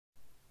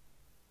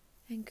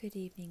And good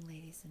evening,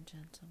 ladies and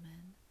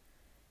gentlemen,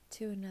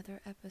 to another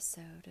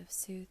episode of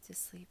Soothe to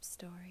Sleep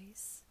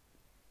Stories.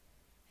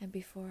 And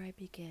before I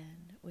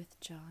begin with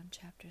John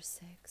chapter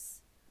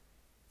 6,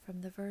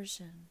 from the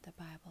version The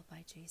Bible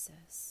by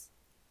Jesus,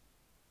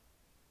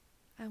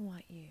 I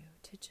want you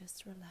to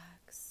just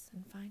relax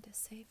and find a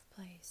safe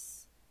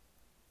place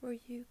where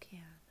you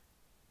can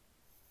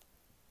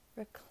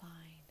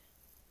recline,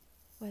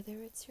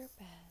 whether it's your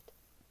bed,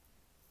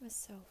 a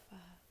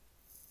sofa,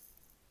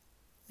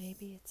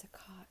 maybe it's a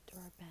cot or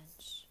a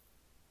bench,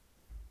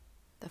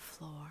 the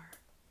floor,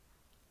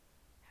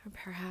 or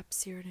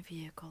perhaps you're in a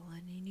vehicle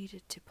and you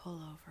needed to pull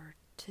over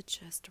to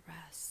just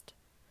rest.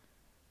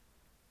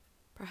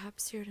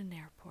 Perhaps you're at an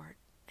airport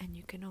and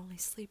you can only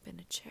sleep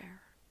in a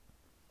chair.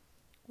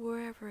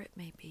 Wherever it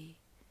may be,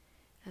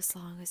 as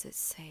long as it's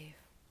safe,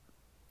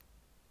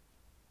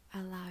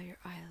 allow your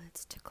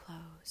eyelids to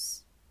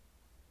close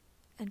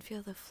and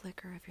feel the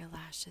flicker of your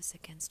lashes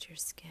against your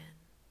skin.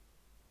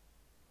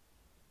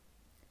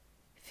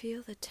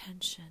 Feel the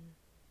tension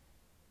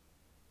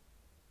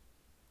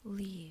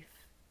leave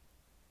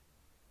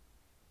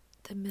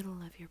the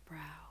middle of your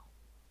brow.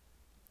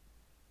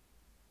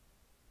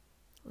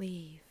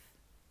 Leave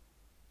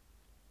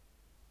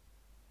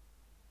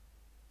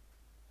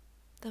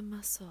the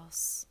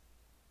muscles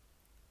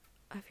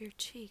of your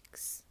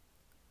cheeks,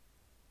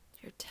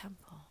 your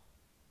temple,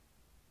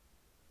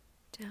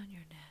 down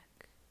your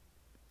neck.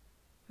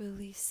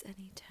 Release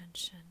any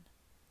tension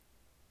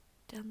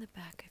down the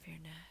back of your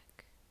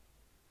neck,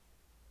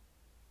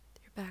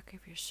 your back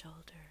of your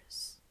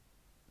shoulders,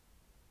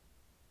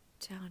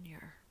 down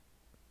your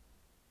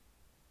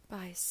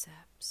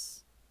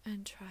biceps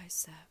and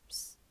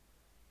triceps,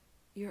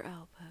 your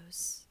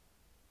elbows,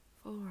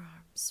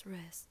 forearms,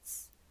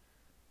 wrists,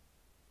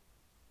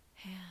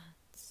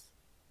 hands,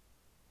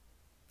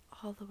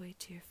 all the way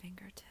to your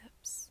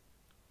fingertips,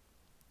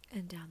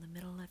 and down the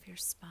middle of your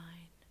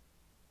spine,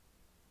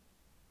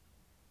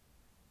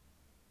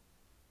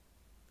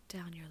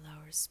 down your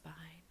lower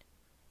spine,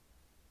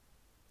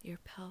 your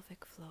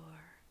pelvic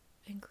floor,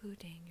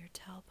 including your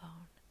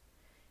tailbone,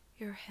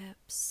 your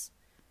hips,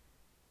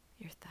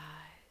 your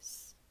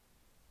thighs,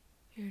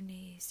 your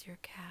knees, your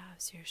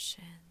calves, your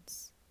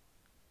shins,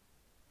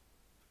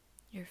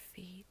 your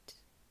feet,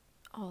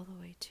 all the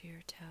way to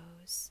your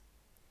toes.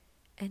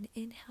 And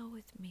inhale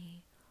with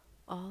me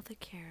all the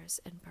cares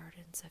and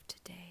burdens of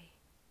today.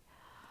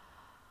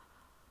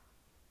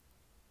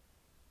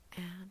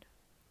 And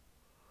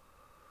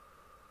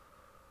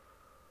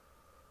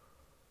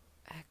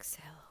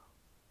exhale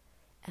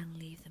and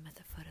leave them at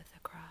the foot of the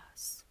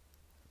cross.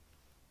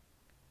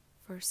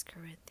 1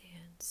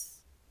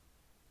 Corinthians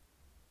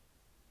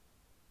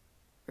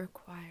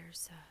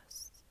requires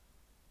us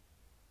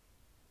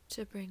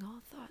to bring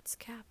all thoughts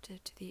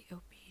captive to the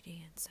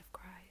obedience of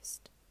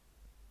Christ.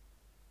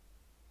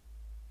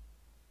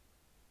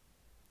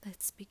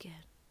 Let's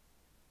begin.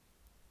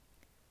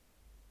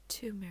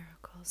 2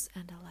 miracles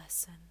and a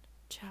lesson,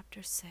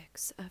 chapter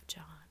 6 of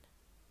John,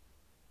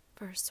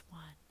 verse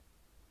 1.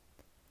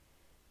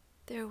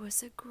 There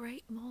was a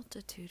great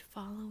multitude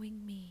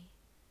following me,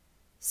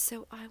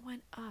 so I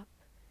went up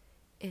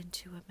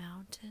into a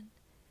mountain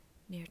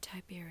near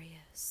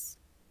Tiberias.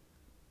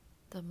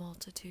 The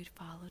multitude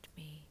followed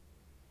me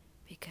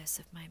because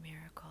of my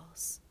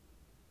miracles,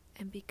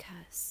 and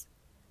because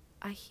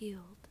I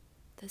healed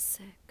the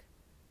sick.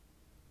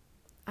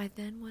 I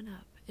then went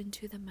up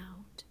into the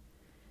mount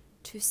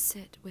to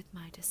sit with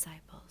my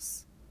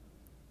disciples.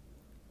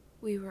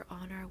 We were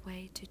on our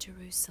way to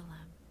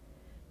Jerusalem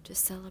to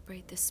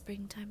celebrate the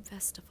springtime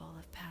festival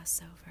of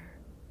Passover.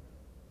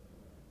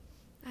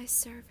 I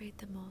surveyed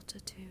the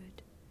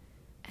multitude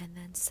and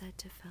then said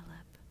to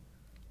Philip,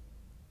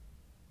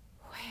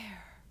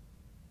 "Where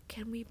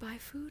can we buy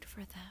food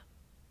for them?"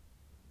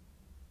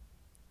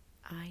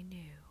 I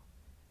knew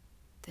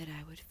that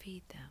I would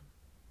feed them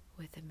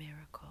with a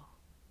miracle.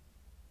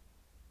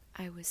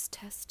 I was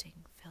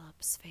testing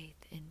Philip's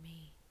faith in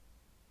me.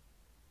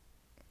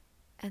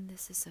 And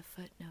this is a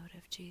footnote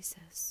of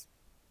Jesus.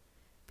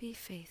 Be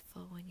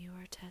faithful when you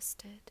are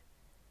tested.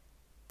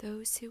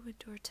 Those who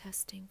endure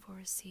testing for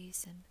a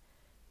season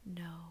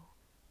know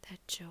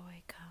that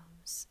joy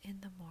comes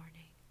in the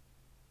morning.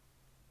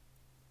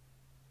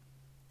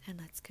 And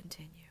let's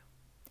continue.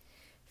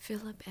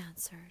 Philip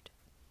answered,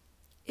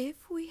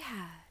 "If we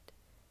had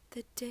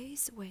the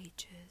day's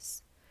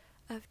wages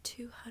of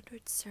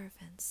 200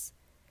 servants,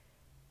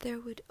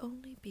 there would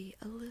only be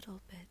a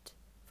little bit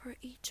for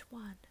each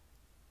one."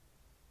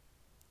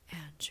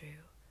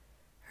 Andrew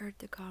heard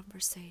the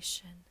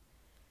conversation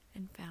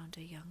and found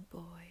a young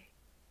boy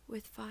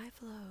with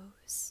 5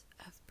 loaves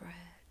of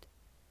bread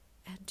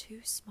and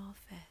 2 small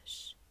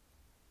fish.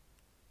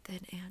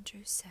 Then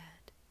Andrew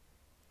said,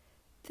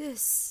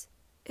 "This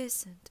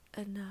isn't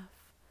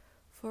enough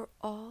for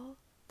all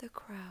the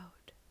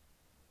crowd."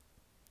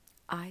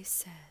 I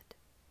said,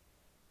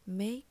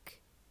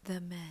 "Make the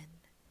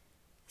men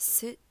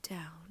sit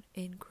down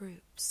in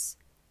groups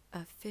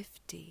of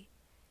 50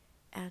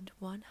 and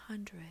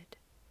 100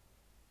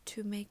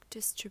 to make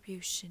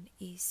distribution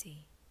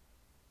easy."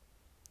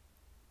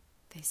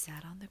 They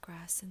sat on the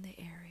grass in the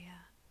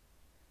area.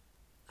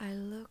 I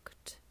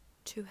looked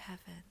to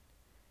heaven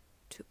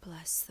to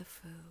bless the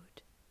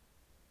food.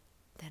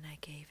 Then I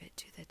gave it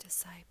to the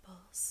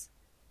disciples,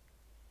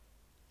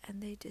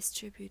 and they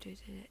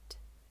distributed it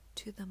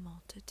to the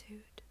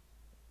multitude.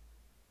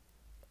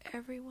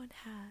 Everyone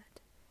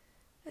had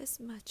as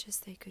much as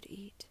they could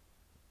eat.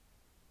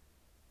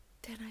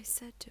 Then I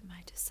said to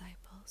my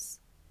disciples,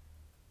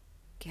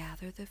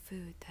 "Gather the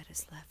food that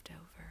is left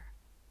over."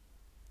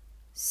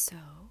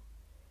 So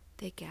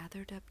they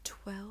gathered up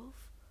 12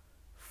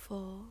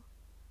 full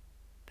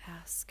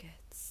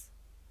baskets.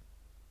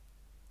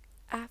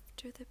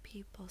 After the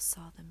people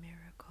saw the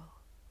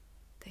miracle,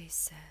 they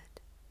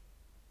said,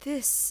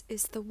 "This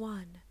is the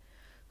one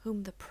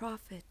whom the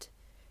prophet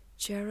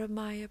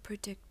Jeremiah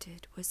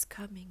predicted was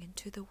coming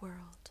into the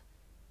world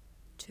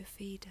to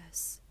feed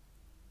us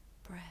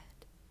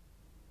bread."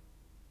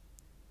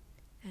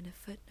 And a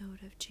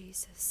footnote of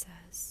Jesus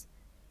says,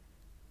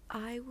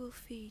 "I will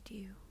feed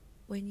you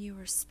when you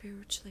are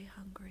spiritually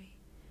hungry,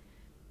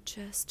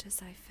 just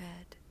as I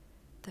fed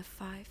the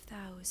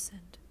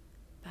 5,000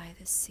 by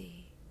the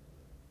sea."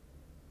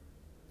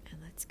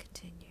 And let's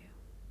continue.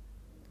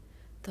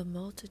 The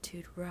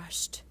multitude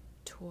rushed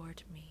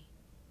toward me.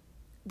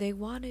 They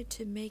wanted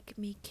to make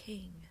me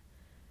king,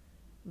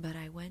 but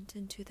I went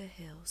into the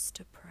hills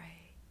to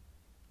pray.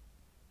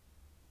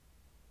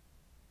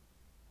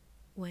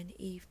 When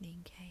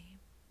evening came,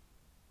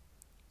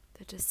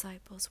 the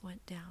disciples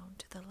went down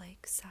to the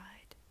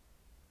lakeside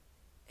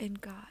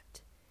and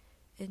got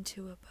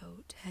into a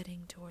boat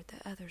heading toward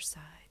the other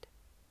side,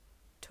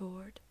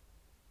 toward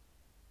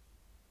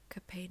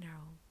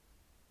Capernaum.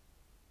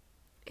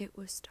 It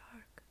was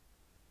dark,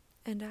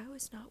 and I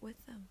was not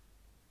with them.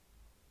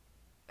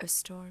 A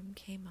storm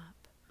came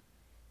up,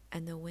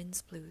 and the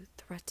winds blew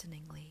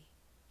threateningly.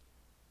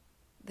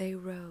 They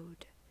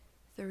rowed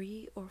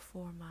 3 or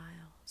 4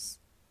 miles,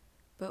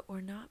 but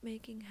were not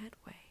making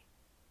headway.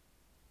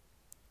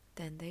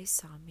 Then they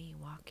saw me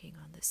walking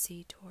on the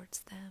sea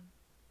towards them.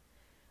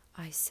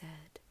 I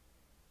said,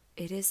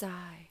 "It is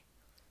I.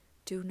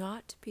 Do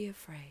not be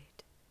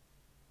afraid."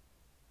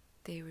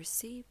 They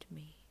received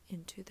me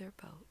into their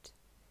boat,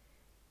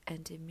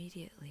 and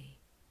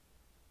immediately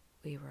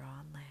we were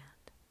on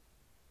land.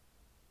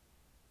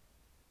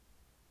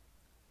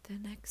 The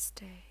next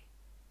day,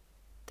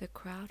 the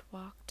crowd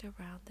walked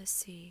around the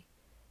sea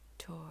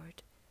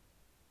toward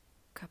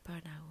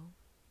Capernaum,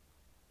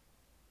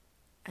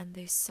 and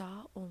they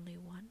saw only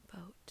one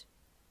boat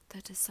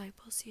the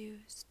disciples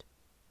used.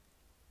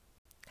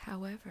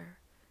 However,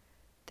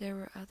 there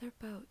were other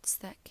boats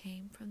that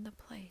came from the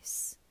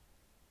place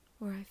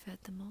where I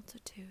fed the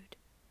multitude.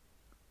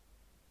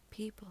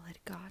 People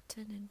had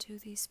gotten into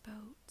these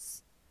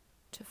boats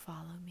to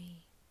follow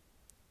me,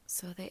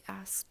 so they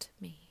asked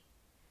me,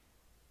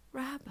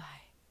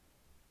 "Rabbi,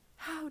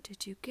 how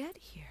did you get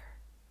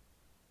here?"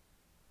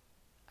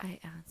 I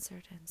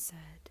answered and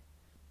said,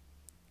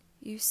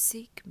 "You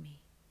seek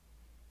me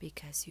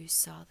because you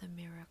saw the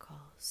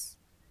miracles.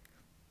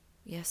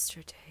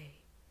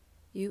 Yesterday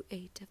you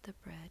ate of the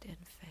bread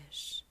and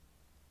fish."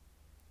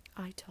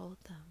 I told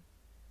them,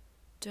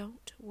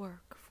 "Don't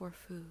work for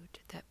food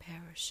that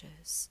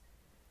perishes,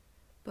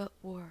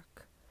 but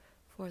work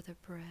for the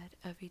bread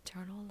of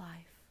eternal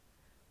life,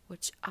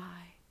 which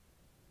I,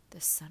 the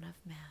Son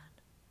of Man,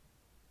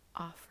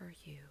 offer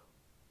you."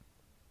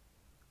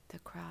 The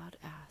crowd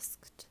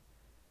asked,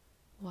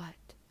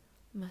 "What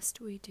must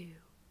we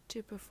do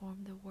to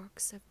perform the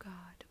works of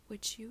God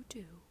which you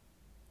do?"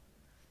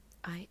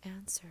 I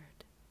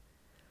answered,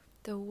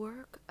 "The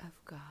work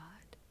of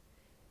God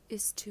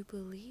is to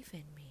believe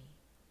in me,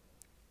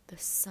 the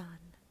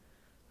Son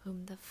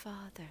whom the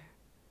Father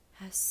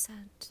has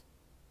sent."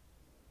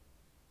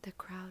 The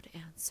crowd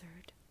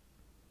answered,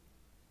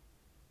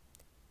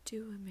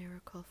 "Do a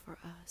miracle for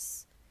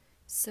us,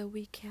 so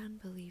we can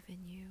believe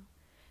in you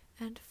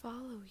and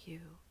follow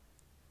you.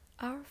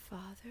 Our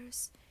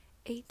fathers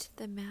ate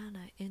the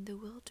manna in the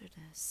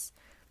wilderness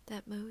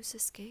that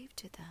Moses gave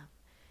to them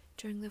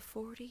during the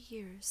 40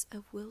 years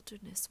of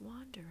wilderness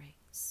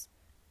wanderings."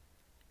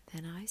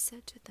 Then I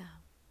said to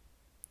them,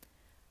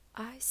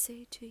 "I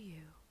say to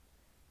you,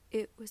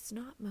 it was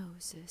not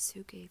Moses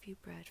who gave you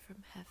bread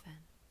from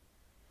heaven.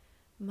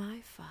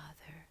 My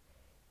Father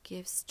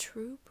gives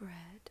true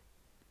bread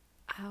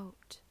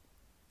out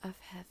of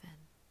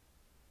heaven.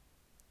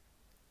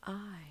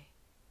 I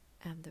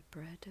am the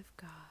bread of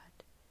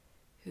God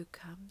who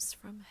comes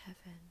from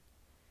heaven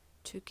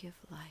to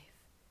give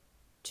life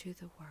to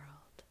the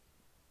world."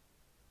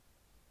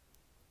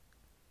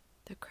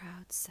 The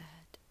crowd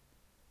said,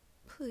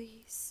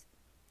 "Please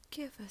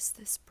give us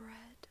this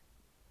bread."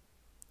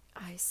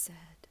 I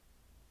said,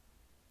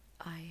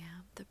 "I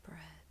am the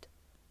bread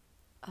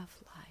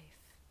of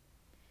life.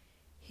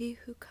 He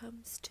who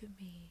comes to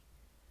me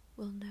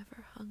will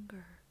never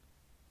hunger.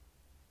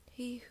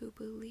 He who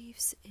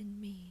believes in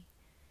me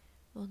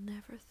will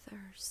never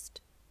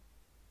thirst.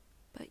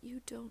 But you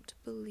don't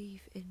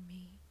believe in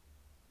me.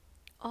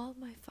 All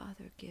my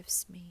Father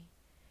gives me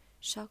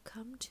shall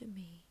come to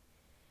me,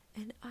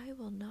 and I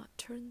will not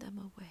turn them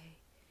away,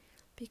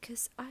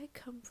 because I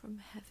come from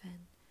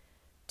heaven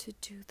to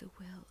do the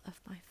will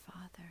of my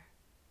Father,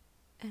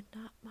 and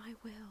not my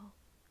will.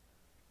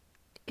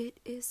 It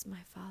is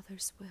my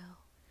Father's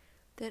will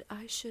that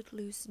I should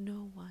lose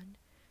no one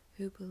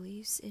who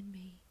believes in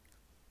me,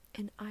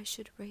 and I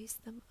should raise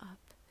them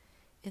up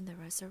in the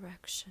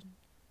resurrection.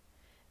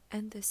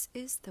 And this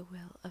is the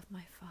will of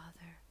my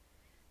Father,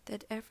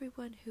 that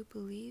everyone who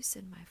believes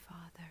in my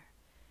Father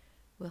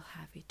will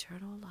have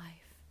eternal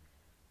life,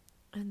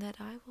 and that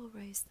I will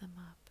raise them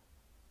up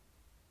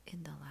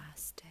in the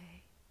last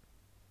day.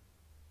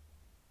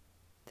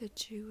 The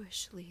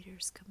Jewish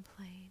leaders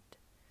complained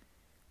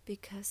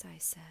because I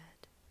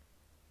said,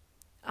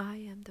 I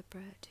am the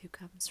bread who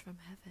comes from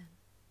heaven.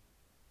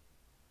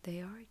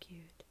 They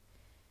argued,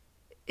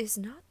 is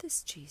not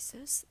this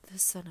Jesus, the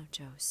son of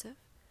Joseph?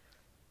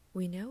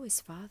 We know his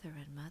father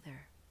and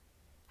mother.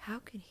 How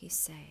can he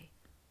say,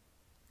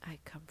 I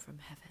come from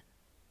heaven?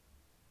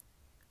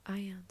 I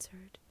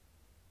answered,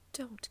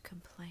 don't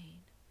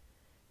complain.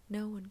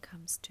 No one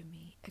comes to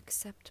me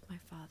except my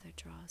Father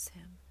draws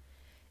him,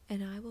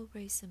 and I will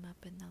raise him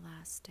up in the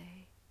last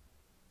day.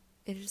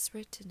 It is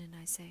written in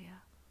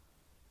Isaiah,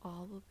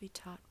 all will be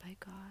taught by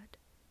God.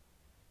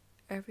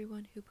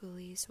 Everyone who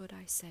believes what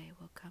I say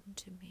will come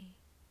to me.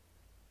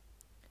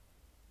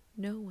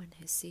 No one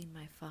has seen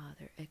my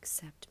Father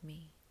except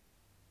me,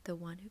 the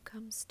one who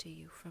comes to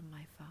you from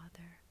my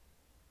Father.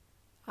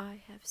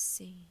 I have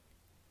seen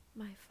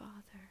my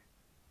Father.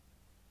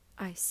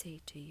 I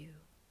say to you,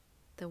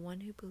 the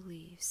one who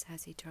believes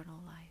has eternal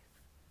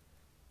life.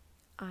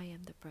 I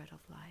am the bread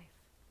of life.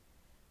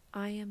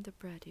 I am the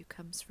bread who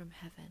comes from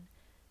heaven,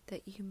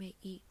 that you may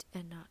eat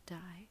and not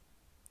die.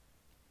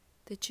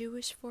 The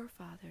Jewish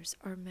forefathers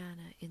are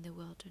manna in the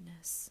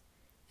wilderness,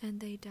 and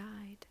they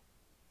died.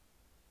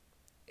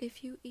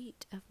 If you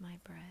eat of my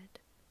bread,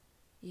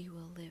 you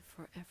will live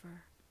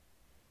forever,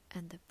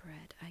 and the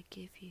bread I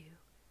give you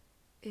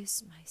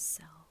is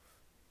myself.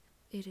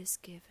 It is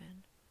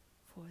given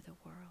for the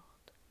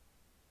world.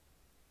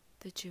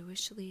 The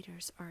Jewish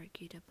leaders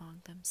argued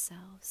among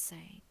themselves,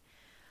 saying,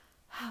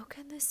 how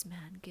can this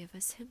man give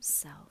us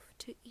himself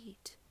to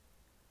eat?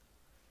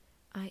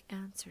 I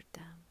answered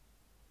them,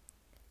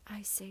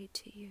 I say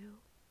to you,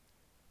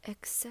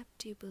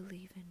 except you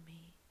believe in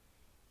me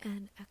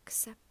and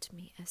accept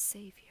me as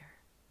Savior,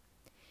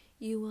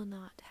 you will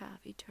not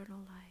have eternal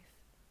life.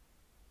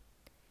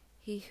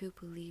 He who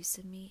believes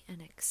in me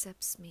and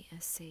accepts me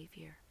as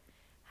Savior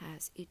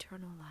has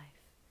eternal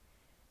life,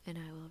 and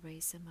I will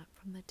raise him up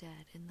from the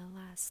dead in the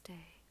last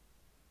day.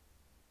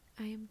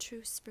 I am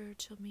true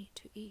spiritual meat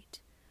to eat,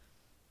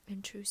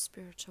 and true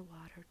spiritual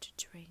water to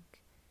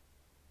drink,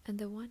 and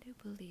the one who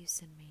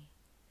believes in me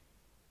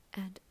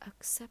and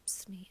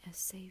accepts me as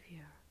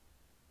Savior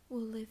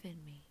will live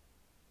in me,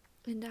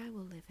 and I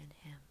will live in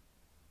him.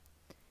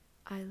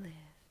 I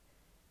live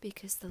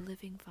because the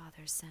living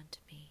Father sent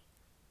me,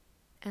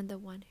 and the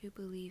one who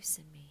believes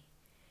in me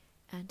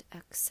and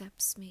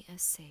accepts me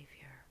as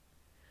Savior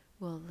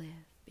will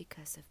live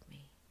because of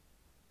me.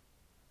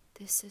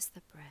 This is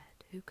the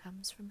bread who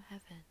comes from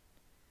heaven.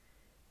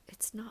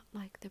 It's not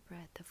like the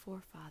bread the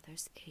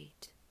forefathers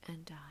ate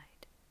and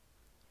died.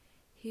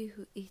 He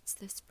who eats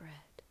this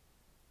bread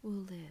will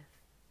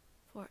live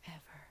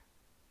forever.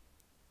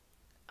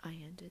 I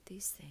ended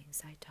these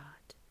things I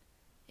taught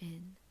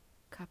in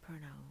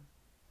Capernaum.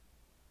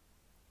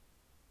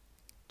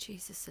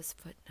 Jesus'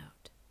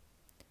 footnote.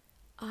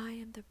 I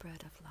am the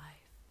bread of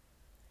life.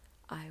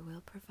 I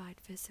will provide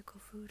physical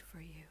food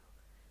for you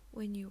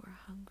when you are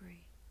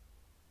hungry.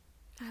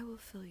 I will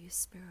fill you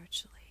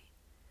spiritually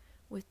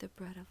with the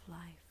bread of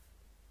life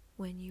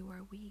when you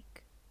are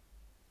weak.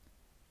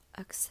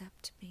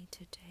 Accept me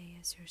today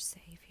as your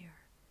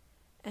Savior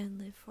and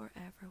live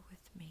forever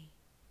with me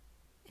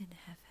in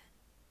heaven.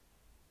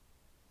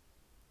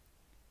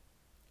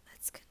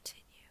 Let's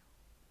continue.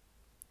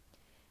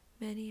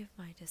 Many of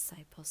my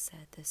disciples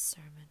said this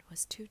sermon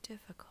was too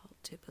difficult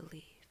to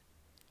believe,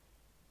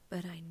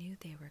 but I knew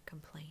they were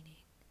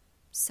complaining.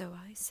 So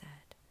I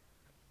said,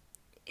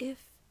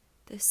 if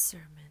this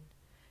sermon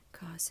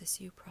causes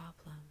you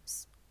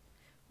problems,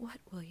 what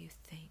will you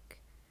think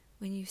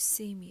when you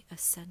see me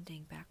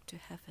ascending back to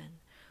heaven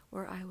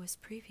where I was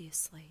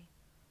previously?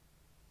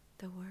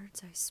 The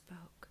words I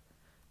spoke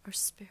are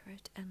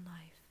spirit and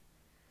life.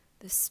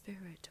 The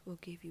Spirit will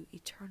give you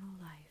eternal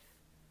life.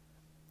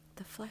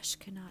 The flesh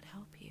cannot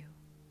help you.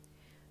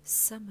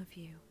 Some of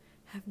you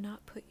have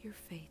not put your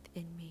faith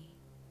in me.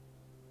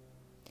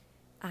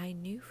 I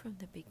knew from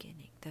the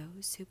beginning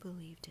those who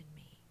believed in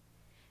me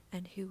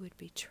and who would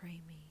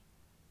betray me.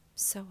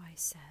 So I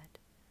said,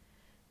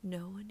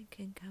 no one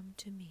can come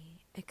to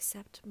me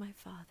except my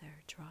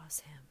Father draws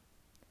him.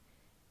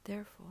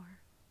 Therefore,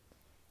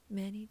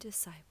 many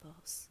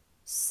disciples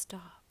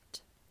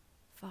stopped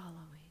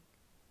following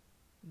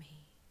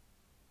me.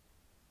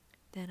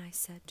 Then I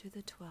said to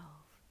the 12,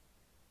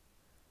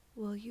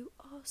 will you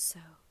also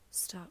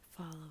stop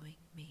following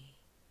me?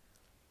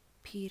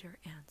 Peter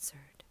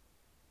answered,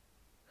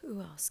 who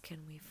else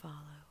can we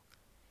follow?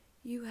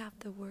 You have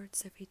the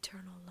words of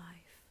eternal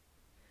life.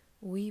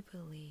 We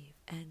believe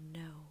and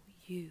know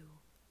you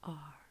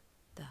are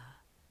the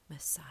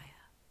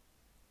Messiah.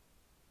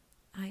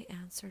 I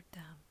answered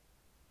them,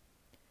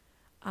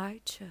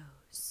 I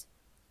chose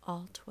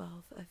all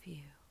 12 of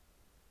you,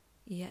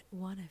 yet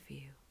one of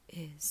you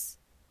is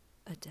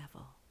a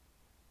devil.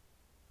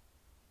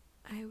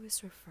 I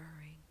was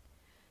referring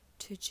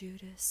to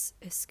Judas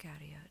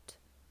Iscariot,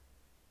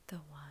 the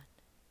one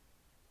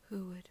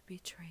who would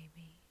betray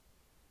me.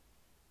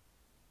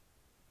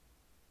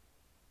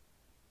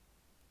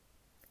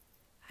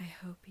 I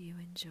hope you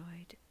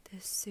enjoyed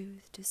this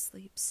soothe to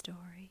sleep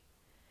story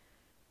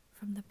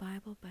from the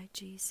Bible by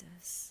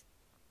Jesus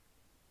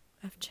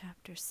of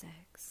chapter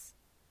 6.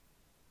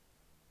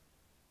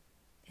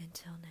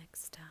 Until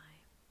next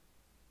time,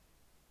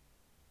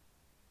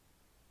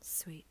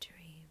 sweet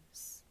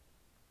dreams.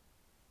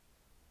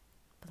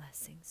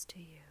 Blessings to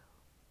you.